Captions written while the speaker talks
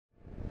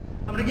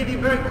going to give you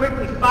very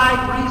quickly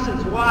 5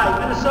 reasons why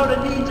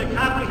Minnesota needs a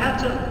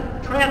comprehensive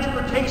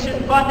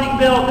transportation funding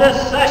bill this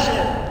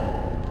session.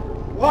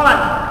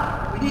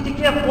 1, we need to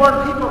give more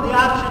people the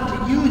option to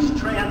use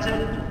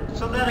transit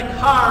so that a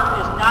car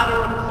is not a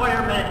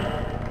requirement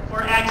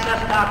for access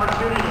to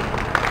opportunity.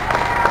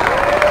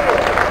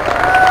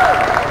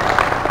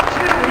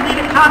 2, we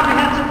need a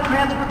comprehensive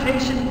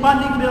transportation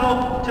funding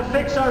bill to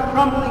fix our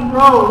crumbling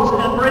roads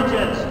and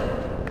bridges.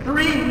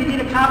 3, we need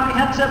a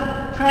comprehensive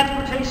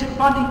transportation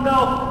funding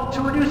bill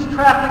to reduce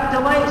traffic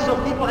delays so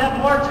people have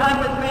more time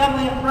with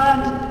family and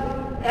friends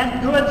and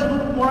goods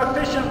move more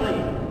efficiently.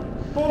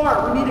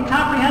 4, we need a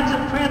comprehensive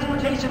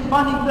transportation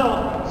funding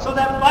bill so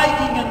that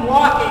biking and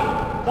walking,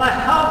 the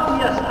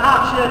healthiest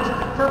options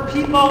for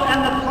people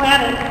and the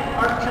planet,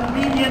 are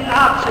convenient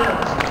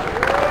options.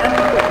 And 5,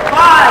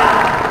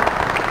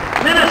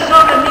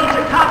 Minnesota needs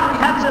a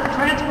comprehensive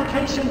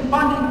transportation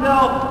funding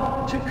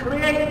bill to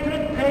create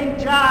good-paying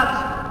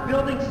jobs,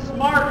 building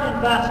smart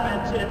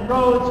investments in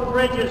roads,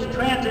 bridges,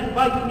 transit,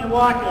 biking, and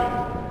walking.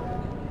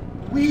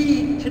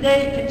 We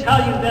today can tell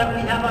you that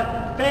we have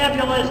a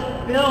fabulous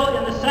bill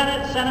in the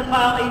Senate, Senate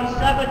File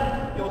 87.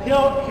 You'll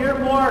hear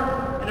more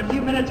in a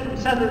few minutes from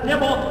Senator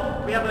Dibble.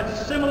 We have a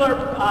similar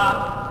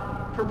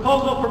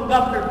proposal from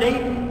Governor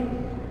Dayton,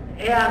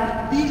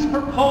 and these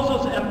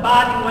proposals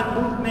embody what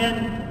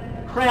MoveMN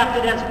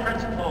crafted as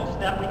principles,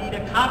 that we need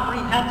a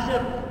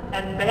comprehensive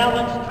and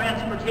balanced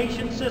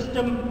transportation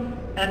system,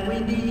 and we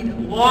need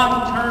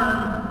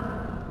long-term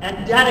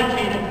and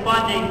dedicated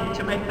funding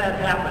to make that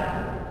happen.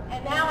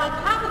 And now on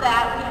top of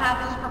that, we have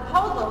these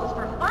proposals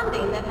for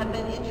funding that have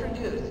been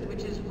introduced,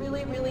 which is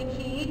really, really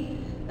key.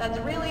 That's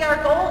really our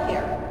goal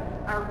here.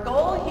 Our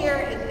goal here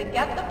is to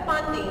get the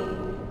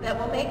funding that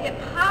will make it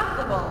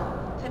possible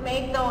to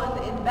make those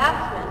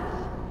investments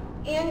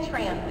in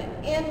transit,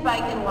 in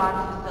bike and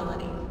walk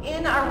facilities,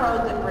 in our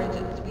roads and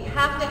bridges. We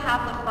have to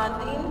have the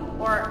funding,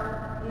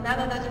 or none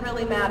of this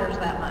really matters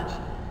that much.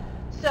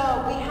 So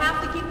we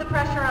have to keep the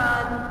pressure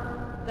on.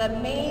 The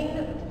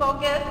main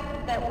focus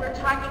that we're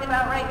talking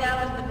about right now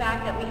is the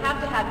fact that we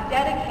have to have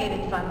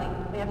dedicated funding.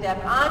 We have to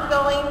have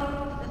ongoing,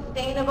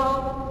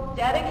 sustainable,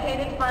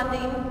 dedicated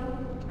funding.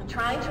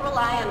 Trying to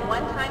rely on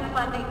one-time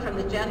funding from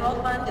the general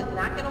fund is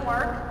not going to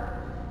work.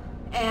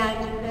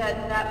 And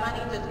that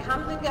money just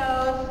comes and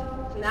goes.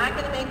 It's not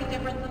going to make a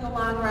difference in the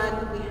long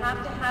run. We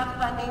have to have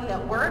funding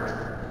that works.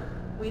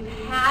 We've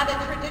had a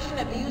tradition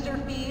of user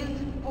fees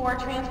for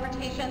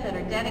transportation that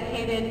are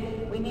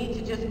dedicated. We need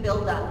to just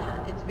build on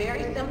that. It's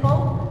very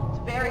simple, it's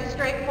very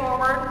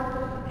straightforward,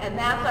 and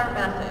that's our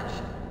message.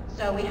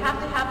 So we have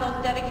to have those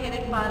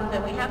dedicated funds,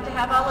 and we have to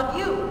have all of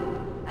you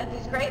as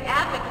these great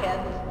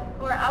advocates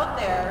who are out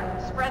there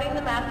spreading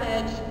the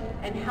message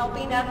and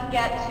helping us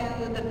get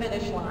to the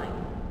finish line.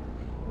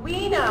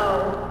 We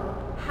know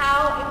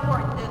how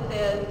important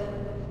this is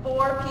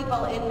for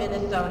people in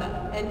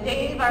Minnesota, and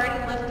Dave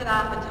already listed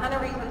off a ton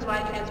of reasons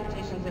why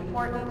transportation is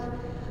important.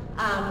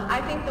 I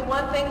think the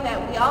one thing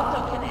that we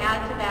also can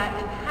add to that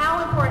is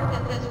how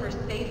important this is for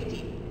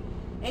safety.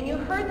 And you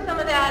heard some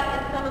of that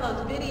in some of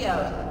those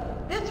videos.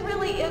 This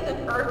really is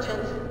an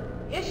urgent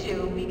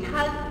issue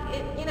because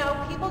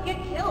people get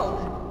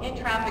killed in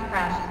traffic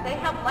crashes. They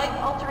have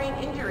life-altering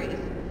injuries.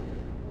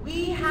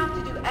 We have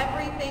to do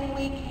everything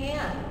we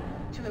can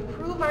to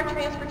improve our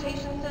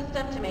transportation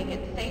system, to make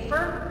it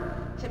safer,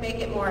 to make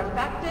it more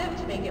effective,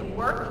 to make it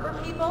work for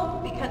people,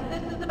 because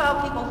this is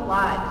about people's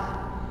lives.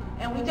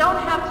 And we don't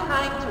have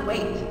time to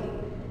wait.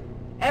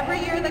 Every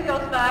year that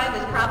goes by,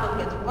 this problem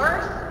gets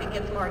worse, it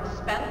gets more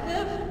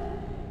expensive,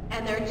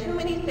 and there are too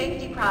many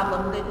safety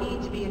problems that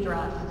need to be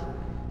addressed.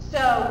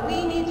 So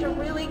we need to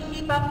really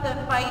keep up the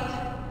fight.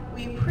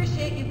 We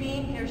appreciate you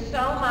being here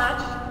so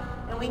much,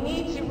 and we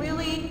need to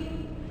really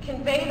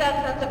convey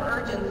that sense of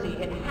urgency.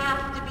 It has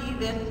to be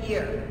this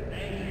year.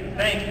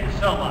 Thank you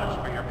so much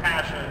for your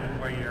passion,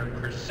 for your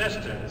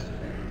persistence,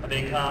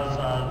 because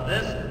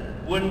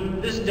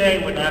this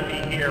day would not be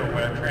here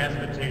where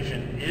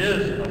transportation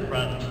is a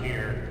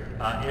frontier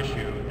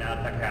issue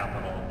at the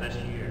Capitol this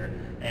year.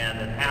 And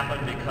it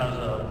happened because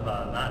of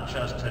not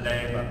just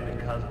today, but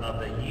because of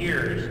the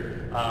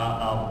years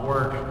of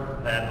work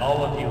that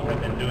all of you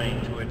have been doing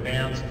to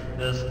advance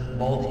this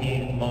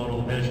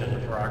multimodal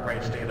vision for our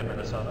great state of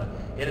Minnesota.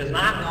 It is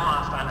not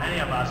lost on any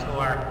of us who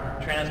are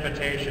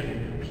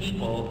transportation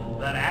people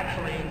that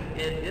actually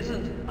it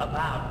isn't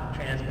about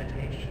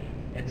transportation.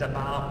 It's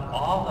about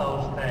all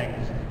those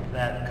things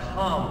that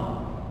come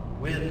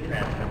with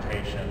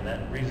transportation, that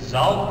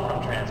result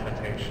from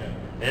transportation.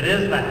 It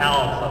is the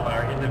health of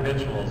our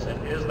individuals. It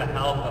is the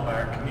health of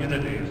our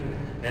communities.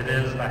 It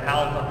is the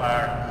health of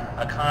our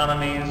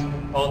economies,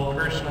 both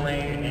personally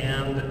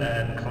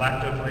and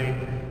collectively.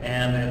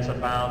 And it's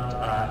about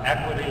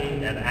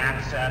equity and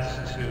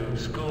access to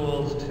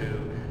schools,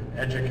 to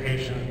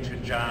education, to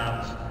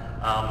jobs.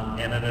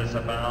 And it is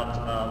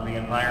about the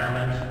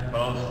environment,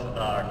 both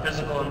our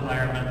physical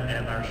environment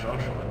and our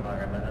social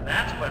environment. And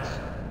that's what's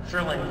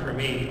thrilling for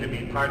me, to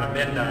be part of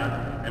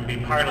MnDOT and be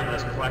part of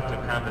this collective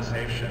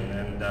conversation.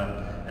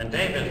 And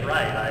Dave is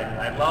right.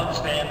 I love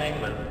standing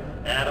with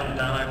Adam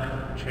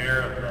Dunnock,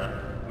 Chair of the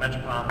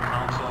Metropolitan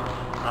Council,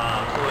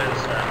 who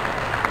has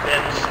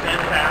been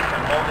steadfast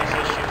on all these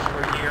issues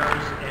for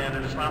years, and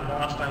it is not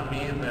lost on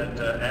me that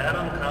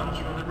Adam comes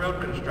from the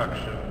road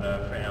construction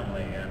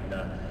family,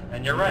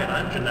 and you're right,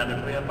 I'm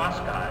genetically a bus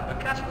guy, but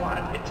guess what?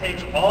 It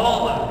takes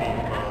all of these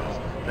roads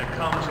that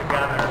come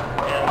together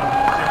and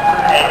to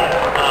create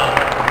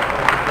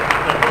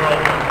the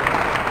world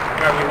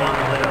where we want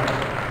to live.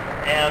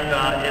 And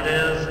it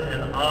is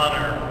an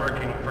honor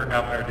working for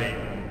Governor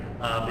Dayton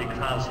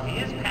because he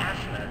is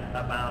passionate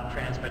about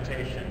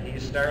transportation.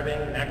 He's starting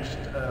next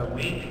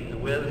week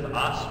with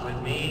us, with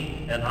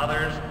me, and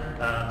others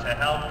to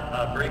help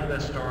bring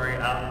this story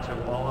out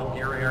to all of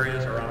your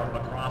areas around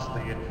across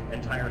the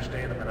entire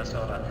state of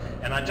Minnesota.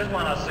 And I just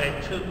want to say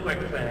two quick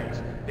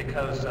things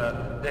because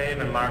Dave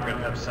and Margaret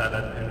have said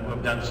it and who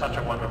have done such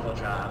a wonderful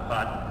job.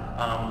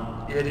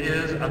 But it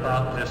is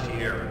about this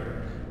year.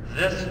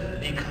 This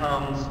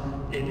becomes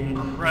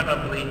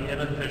incredibly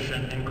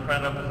inefficient,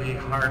 incredibly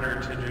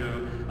harder to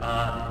do.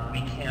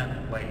 We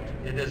can't wait.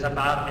 It is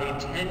about a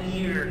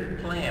 10-year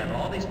plan.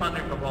 All these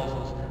funding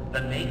proposals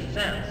that make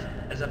sense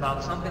is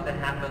about something that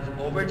happens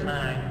over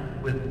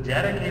time with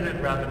dedicated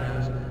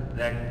revenues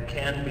that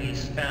can be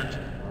spent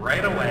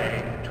right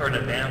away toward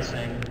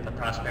advancing the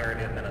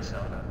prosperity of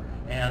Minnesota.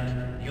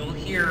 And you'll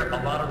hear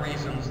a lot of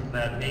reasons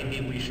that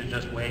maybe we should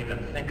just wait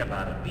and think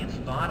about it. We've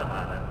thought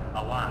about it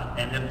a lot.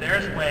 And if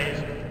there's ways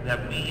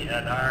that we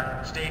at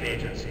our state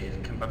agencies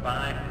can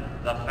provide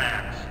the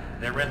facts,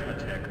 the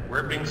arithmetic,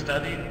 we're being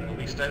studied, we'll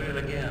be studied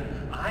again.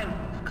 I'm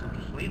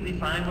completely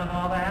fine with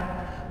all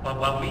that, but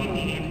what we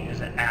need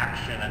is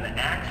action, and the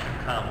action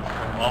comes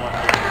from all of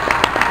you.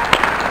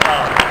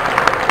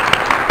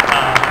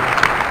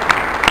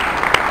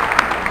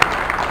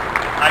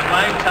 My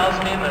wife tells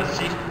me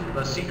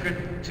the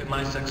secret to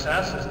my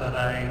success is that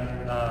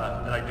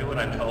I do what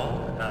I'm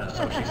told,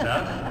 so she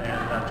says,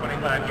 and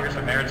 25 years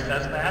of marriage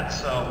says that,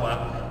 so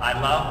I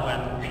love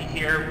when we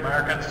hear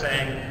Margaret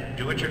saying,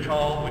 do what you're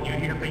told. When you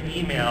hear the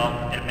email,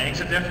 it makes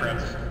a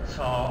difference.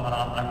 So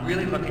I'm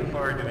really looking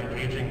forward to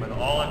engaging with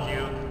all of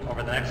you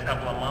over the next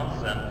couple of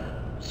months,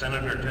 and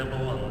Senator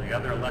Dibble and the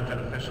other elected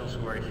officials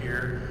who are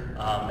here,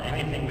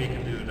 anything we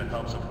can do to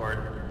help support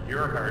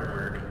your hard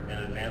work in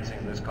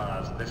advancing this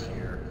cause this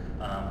year.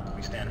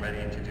 We stand ready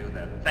to do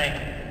that. Thank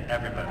you,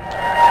 everybody.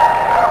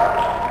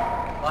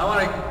 Well, I want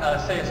to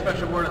say a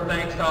special word of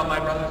thanks to all my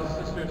brothers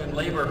and sisters in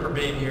labor for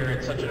being here.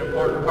 It's such an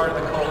important part of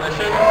the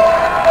coalition,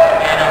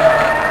 and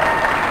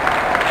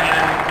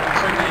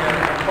certainly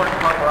an important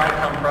part where I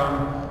come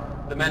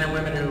from. The men and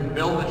women who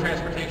build the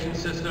transportation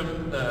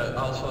system,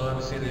 also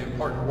obviously the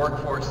important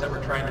workforce that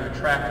we're trying to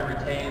attract and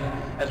retain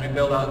as we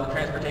build out the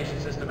transportation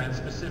system and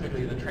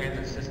specifically the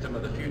transit system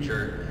of the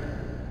future.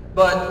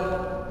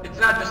 But it's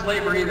not just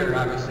labor either,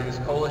 obviously. This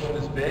coalition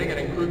is big. It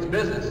includes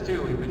business,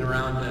 too. We've been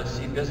around to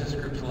see business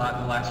groups a lot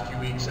in the last few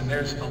weeks, and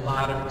there's a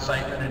lot of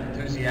excitement and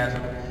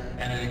enthusiasm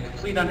and a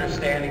complete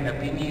understanding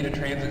that we need a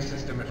transit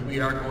system if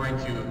we are going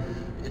to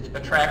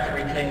attract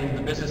and retain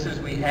the businesses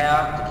we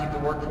have to keep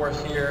the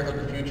workforce here of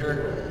the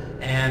future.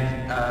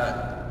 And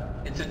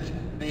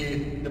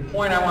the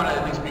point I want to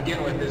at least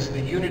begin with is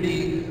the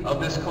unity of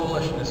this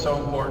coalition is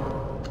so important.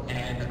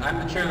 And I'm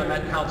the chair of the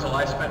Met Council.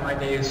 I spent my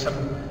days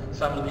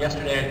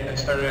yesterday I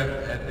started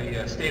at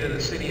the State of the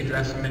City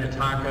address in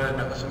Minnetonka,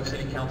 met with some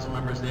city council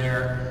members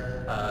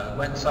there,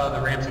 went and saw the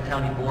Ramsey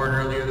County Board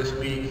earlier this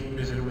week,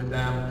 visited with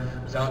them,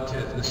 was out to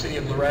the city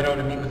of Loretto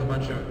to meet with a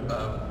bunch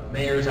of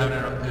mayors out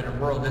in a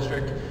rural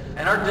district.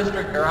 And our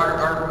district, or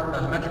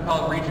our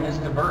metropolitan region is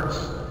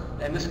diverse,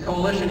 and this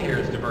coalition here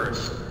is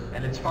diverse.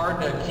 And it's hard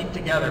to keep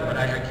together, but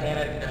I can't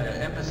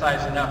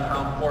emphasize enough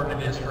how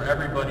important it is for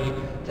everybody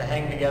to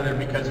hang together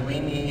because we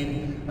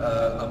need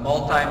a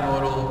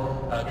multimodal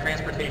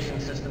transportation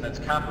system that's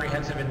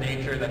comprehensive in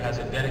nature, that has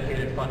a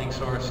dedicated funding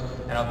source.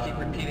 And I'll keep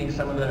repeating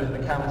some of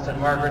the comments that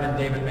Margaret and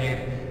David made.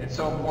 It's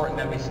so important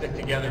that we stick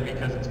together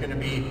because it's going to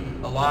be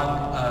a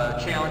long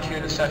challenge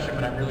here this session,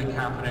 but I'm really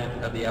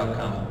confident of the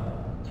outcome.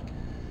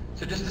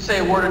 So just to say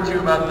a word or two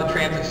about the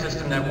transit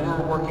system that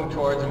we're working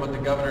towards and what the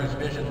governor's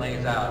vision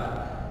lays out.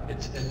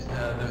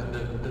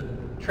 The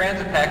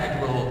transit package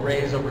will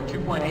raise over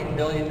 $2.8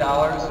 billion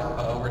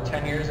over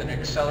 10 years and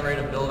accelerate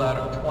a build-out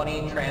of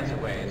 20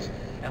 transitways.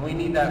 And we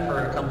need that for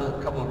a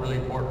couple of really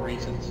important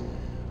reasons.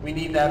 We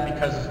need that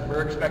because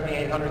we're expecting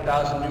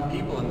 800,000 new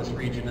people in this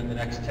region in the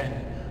next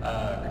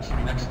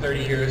 30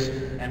 years.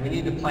 And we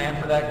need to plan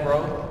for that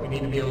growth. We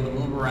need to be able to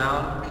move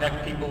around,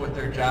 connect people with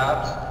their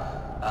jobs.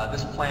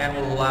 This plan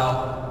will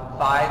allow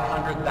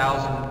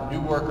 500,000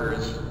 new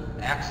workers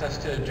access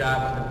to a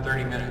job within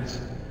 30 minutes.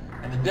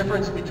 And the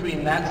difference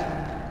between that,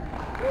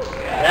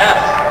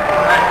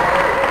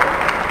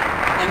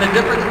 and the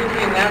difference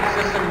between that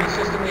system and the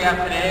system we have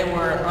today,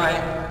 where if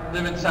I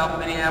live in South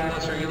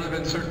Minneapolis or you live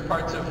in certain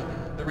parts of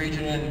the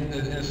region in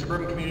a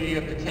suburban community,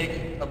 you have to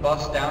take a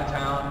bus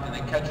downtown and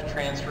then catch a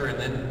transfer and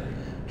then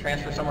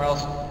transfer somewhere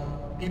else.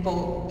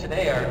 People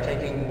today are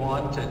taking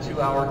 1 to 2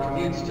 hour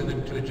commutes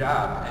to a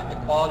job, and the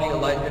quality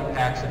of life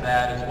impacts of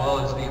that, as well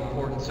as the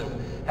importance of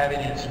having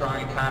a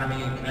strong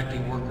economy and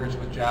connecting workers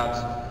with jobs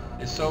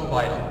is so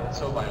vital. It's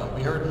so vital.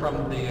 We heard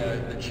from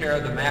the chair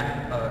of the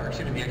MAC,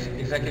 the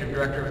executive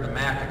director of the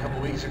MAC a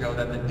couple weeks ago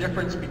that the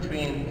difference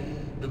between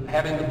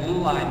having the blue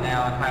line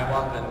now in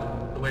Hiawatha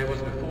and the way it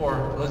was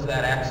before was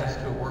that access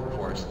to a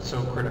workforce. It's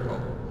so critical.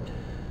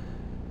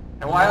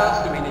 And why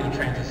else do we need a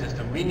transit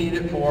system? We need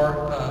it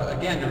for,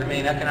 again, to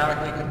remain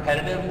economically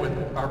competitive with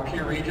our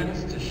peer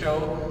regions, to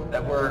show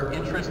that we're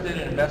interested in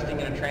investing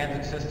in a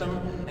transit system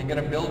and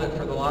going to build it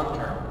for the long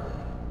term.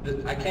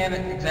 I can't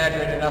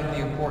exaggerate enough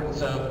the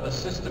importance of a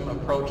system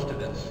approach to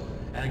this.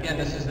 And again,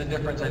 this is the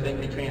difference, I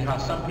think, between how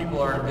some people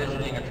are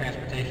envisioning a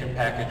transportation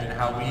package and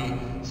how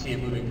we see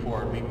it moving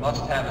forward. We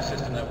must have a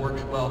system that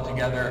works well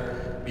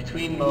together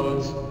between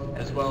modes,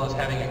 as well as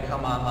having it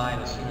come online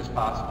as soon as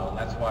possible. And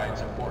that's why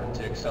it's important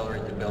to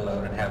accelerate the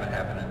build-out and have it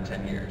happen in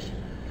 10 years.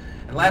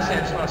 And lastly, I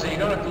just want to say you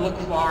don't have to look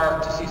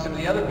far to see some of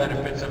the other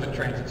benefits of a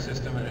transit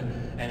system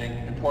and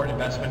an important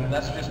investment, and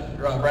that's just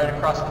right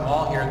across the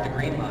mall here at the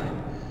Green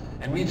Line.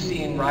 And we've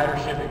seen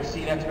ridership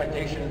exceed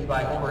expectations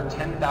by over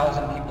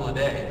 10,000 people a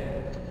day.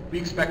 We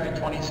expected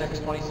 26,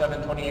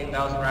 27,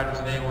 28,000 riders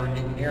a day. We're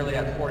nearly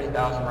at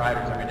 40,000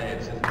 riders every day.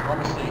 It's an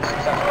enormously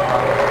successful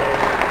project.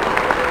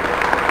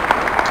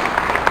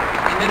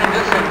 And in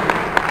addition,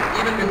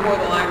 even before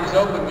the line was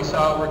open, we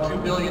saw over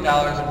 $2 billion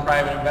in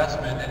private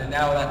investment, and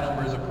now that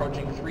number is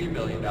approaching $3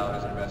 billion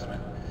in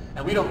investment.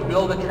 And we don't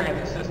build a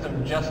transit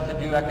system just to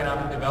do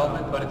economic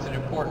development, but it's an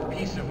important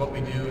piece of what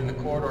we do in the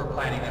corridor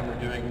planning that we're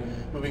doing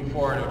moving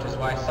forward, which is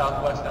why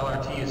Southwest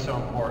LRT is so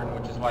important,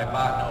 which is why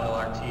Botno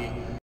LRT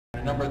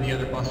and a number of the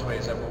other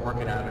busways that we're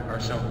working on are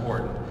so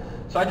important.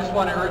 So I just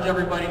want to urge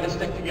everybody to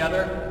stick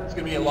together. It's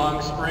going to be a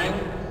long spring,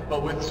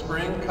 but with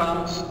spring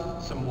comes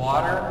some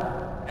water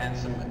and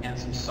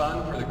some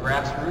sun for the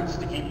grassroots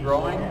to keep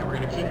growing, and we're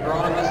going to keep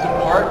growing the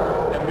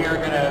support, and we are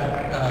going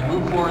to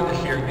move forward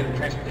this year and get a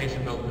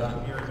transportation bill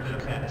done. It's been a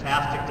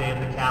fantastic day at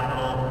the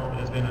Capitol.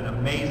 It has been an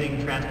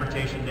amazing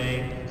transportation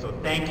day, so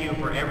thank you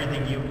for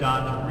everything you've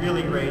done to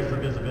really raise the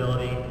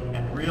visibility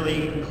and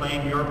really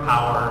claim your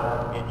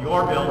power in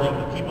your building,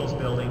 the People's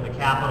Building, the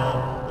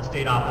Capitol, the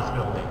State Office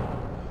Building.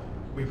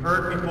 We've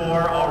heard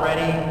before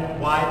already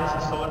why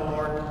this is so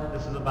important.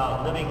 This is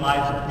about living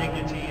lives of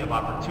dignity, of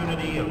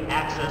opportunity, of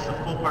access, of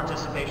full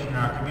participation in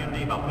our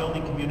community, about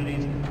building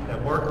communities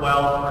that work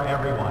well for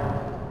everyone.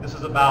 This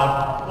is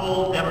about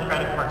full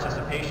democratic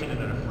participation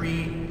in a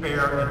free,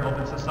 fair, and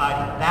open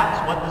society.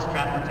 That's what this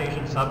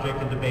transportation subject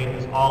and debate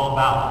is all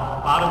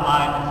about. Bottom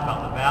line, it's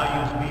about the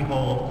values we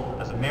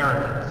hold as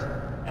Americans,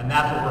 and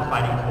that's what we're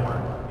fighting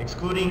for.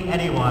 Excluding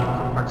anyone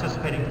from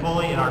participating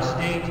fully in our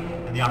state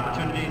and the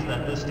opportunities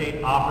that this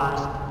state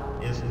offers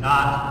is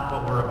not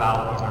what we're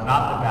about. These are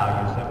not the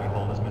values that we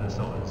hold as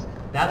Minnesotans.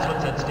 That's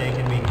what's at stake,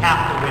 and we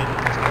have to win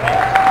this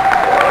debate.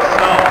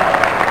 So,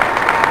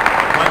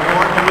 what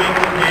you're doing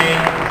today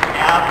is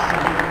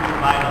absolutely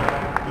vital.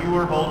 You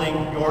are holding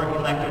your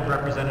elected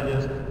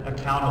representatives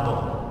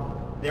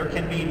accountable. There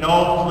can be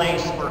no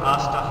place for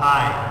us to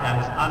hide.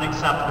 That is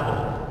unacceptable.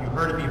 You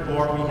heard it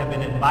before. We have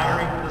been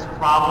admiring this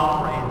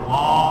problem for a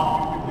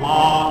long,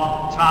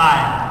 long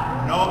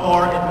time. No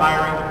more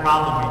admiring the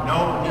problem. We know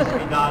what needs to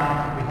be done.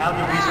 We have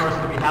the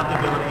resources. We have the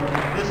ability.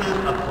 This is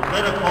a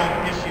political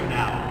issue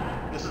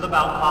now. This is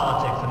about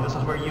politics, and this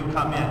is where you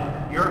come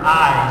in. Your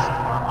eyes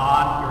are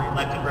on your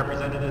elected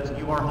representatives.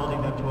 You are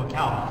holding them to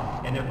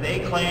account. And if they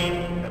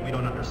claim that we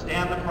don't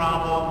understand the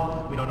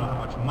problem, we don't know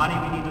how much money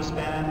we need to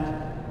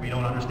spend, we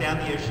don't understand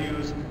the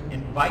issues,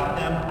 invite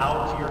them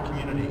out to your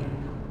community.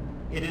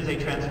 It is a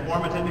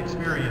transformative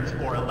experience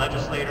for a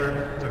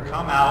legislator to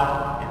come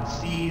out and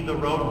see the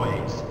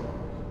roadways.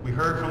 We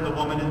heard from the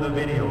woman in the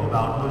video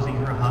about losing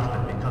her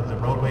husband because the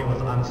roadway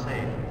was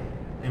unsafe.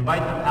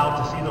 Invite them out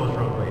to see those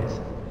roadways.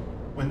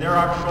 When there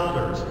are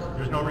shoulders,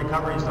 there's no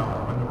recovery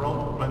zone.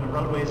 When the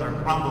roadways are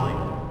crumbling,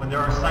 when there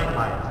are sight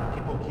lines that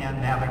people can't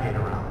navigate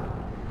around,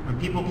 when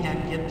people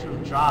can't get to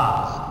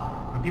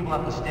jobs, when people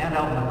have to stand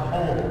out in the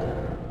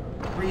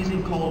cold,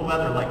 freezing cold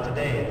weather like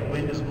today, the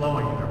wind is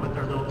blowing, and they're with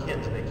their little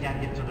kids and they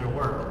can't get to their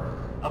work.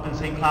 Up in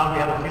St. Cloud, we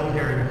had a field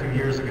hearing a few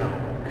years ago.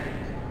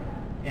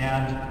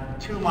 And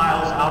 2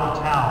 miles out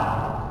of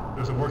town,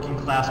 there's a working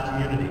class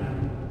community.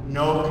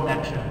 No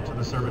connection to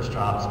the service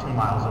jobs 2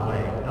 miles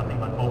away. Nothing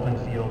but open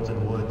fields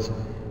and woods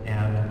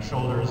and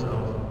shoulders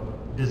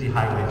of busy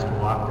highways to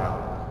walk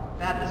down.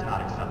 That is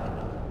not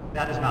acceptable.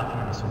 That is not the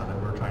Minnesota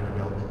that we're trying to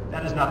build.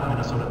 That is not the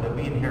Minnesota that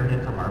we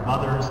inherited from our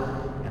mothers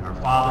and our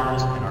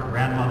fathers and our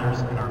grandmothers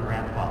and our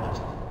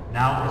grandfathers.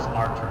 Now is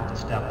our turn to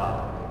step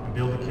up and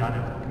build the kind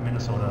of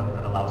Minnesota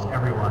that allows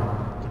everyone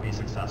to be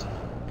successful.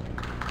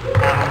 We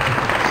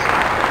have to